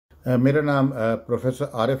मेरा नाम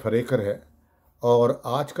प्रोफेसर आरिफ हरेकर है और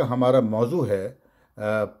आज का हमारा मौजू है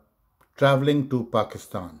ट्रैवलिंग टू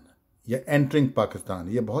पाकिस्तान या एंटरिंग पाकिस्तान।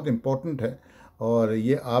 ये बहुत इम्पोर्टेंट है और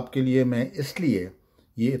ये आपके लिए मैं इसलिए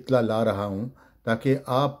ये इत्तला ला रहा हूँ ताकि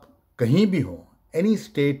आप कहीं भी हों, any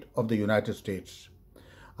state of the United states,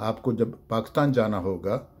 आपको जब पाकिस्तान जाना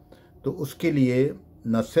होगा तो उसके लिए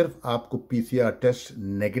न सिर्फ आपको पीसीआर टेस्ट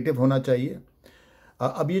नेगेटिव होना चाहिए।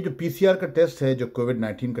 अब ये जो पीसीआर का टेस्ट है, जो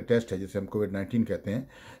कोविड-19 का टेस्ट है, जिसे हम कोविड-19 कहते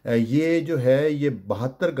हैं, ये जो है ये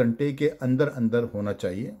 72 घंटे के अंदर अंदर होना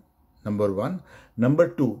चाहिए, नंबर 1। नंबर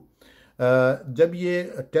 2, जब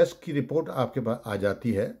ये टेस्ट की रिपोर्ट आपके पास आ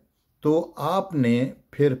जाती है तो आपने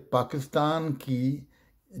फिर पाकिस्तान की,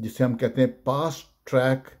 जिसे हम कहते हैं फास्ट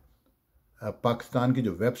ट्रैक, पाकिस्तान की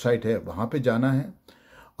जो वेबसाइट है वहाँ पे जाना है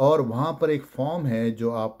और वहाँ पर एक फॉर्म है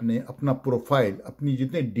जो आपने अपना प्रोफाइल, अपनी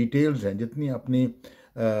जितनी डिटेल्स हैं, जितनी अपनी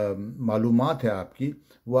मालूमात है आपकी,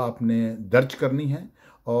 वो आपने दर्ज करनी है।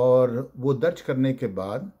 और वो दर्ज करने के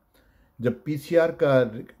बाद जब पीसीआर का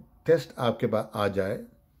टेस्ट आपके पास आ जाए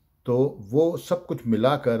तो वो सब कुछ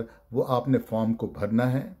मिलाकर वो आपने फॉर्म को भरना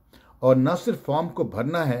है। और न सिर्फ फॉर्म को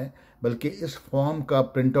भरना है बल्कि इस फॉर्म का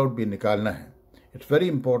प्रिंट आउट भी निकालना है। It's very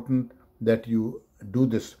important that you do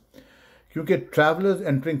this, क्योंकि ट्रैवलर्स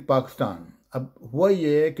एंटरिंग पाकिस्तान, अब हुआ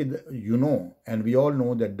ये है कि you know and we all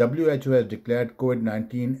know that WHO has declared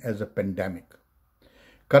COVID-19 as a pandemic.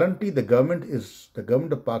 Currently, the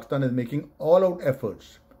government of Pakistan is making all-out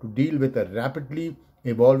efforts to deal with a rapidly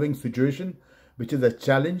evolving situation, which is a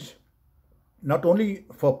challenge not only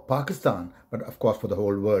for Pakistan but of course for the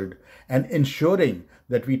whole world, and ensuring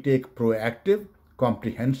that we take proactive,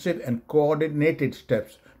 comprehensive and coordinated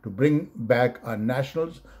steps to bring back our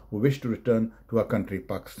nationals who wish to return to our country,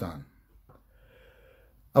 Pakistan.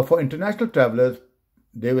 For international travelers,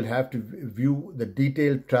 they will have to view the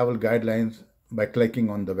detailed travel guidelines by clicking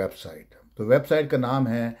on the website. तो website का नाम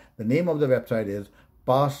है, the name of the website is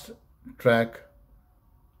Fast Track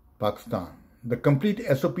Pakistan. The complete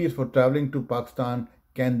SOPs for traveling to Pakistan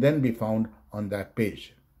can then be found on that page.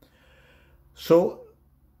 So,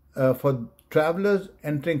 for travelers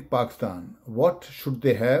entering Pakistan, what should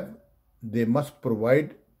they have? They must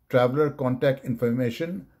provide traveler contact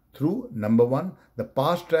information through number 1, the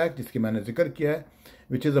Fast Track, जिसकी मैंने जिक्र किया है,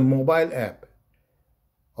 which is a mobile app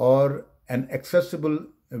or an accessible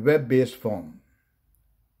web-based form.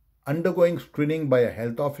 Undergoing screening by a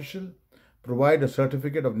health official, provide a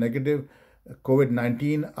certificate of negative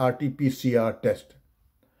COVID-19 RT-PCR test.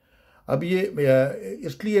 अब ये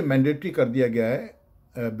इसलिए mandatory कर दिया गया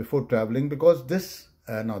है before travelling, because this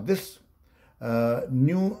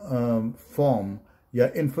new form या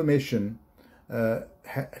information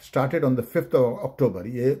started on the 5th of October.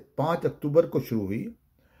 ये 5 अक्टूबर को शुरू हुई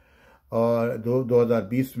और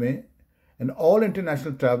 2020 में. And all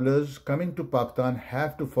international travellers coming to Pakistan have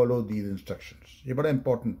to follow these instructions. ये बड़ा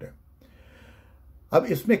इंपॉर्टेंट है. अब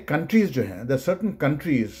इसमें कंट्रीज जो हैं, द सर्टन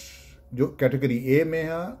कंट्रीज जो कैटेगरी ए में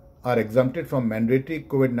हैं are exempted from mandatory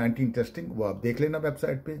covid testing, वो आप देख लेना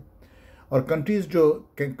वेबसाइट पे. और कंट्रीज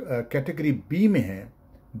जो कैटेगरी बी में हैं,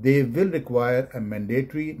 they will require a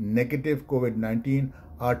mandatory negative COVID-19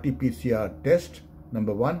 RT-PCR test,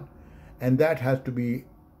 number 1, and that has to be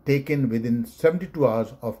taken within 72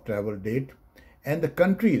 hours of travel date. And the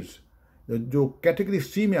countries जो category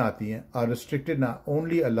C में आती हैं are restricted, not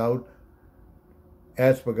only allowed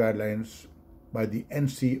as per guidelines by the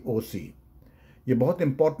NCOC. ये बहुत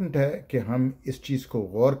important है कि हम इस चीज़ को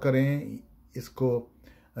गौर करें. इसको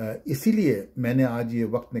इसीलिए मैंने आज ये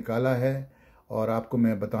वक्त निकाला है और आपको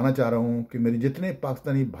मैं बताना चाह रहा हूँ कि मेरे जितने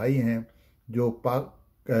पाकिस्तानी भाई हैं जो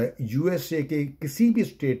USA के किसी भी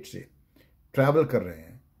स्टेट से ट्रैवल कर रहे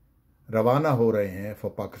हैं, रवाना हो रहे हैं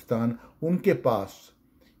फॉर पाकिस्तान, उनके पास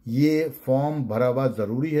ये फॉर्म भरा हुआ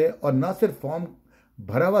ज़रूरी है. और ना सिर्फ फॉर्म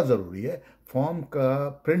भरा हुआ ज़रूरी है, फॉर्म का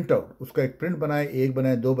प्रिंट आउट, उसका एक प्रिंट बनाए, 1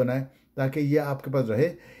 बनाए, 2 बनाए, ताकि ये आपके पास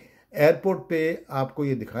रहे. एयरपोर्ट पे आपको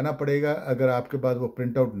ये दिखाना पड़ेगा. अगर आपके पास वो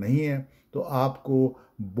प्रिंट आउट नहीं है तो आपको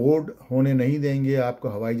बोर्ड होने नहीं देंगे, आपको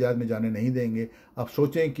हवाई जहाज़ में जाने नहीं देंगे. आप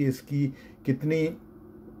सोचें कि इसकी कितनी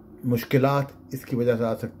मुश्किलात इसकी वजह से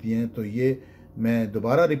आ सकती हैं. तो ये मैं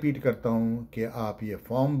दोबारा रिपीट करता हूँ कि आप ये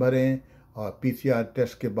फॉर्म भरें और पीसीआर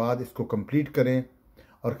टेस्ट के बाद इसको कंप्लीट करें.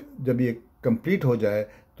 और जब ये कंप्लीट हो जाए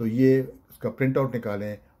तो ये उसका प्रिंट आउट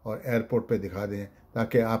निकालें और एयरपोर्ट पे दिखा दें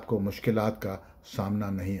ताकि आपको मुश्किलात का सामना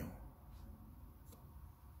नहीं हो.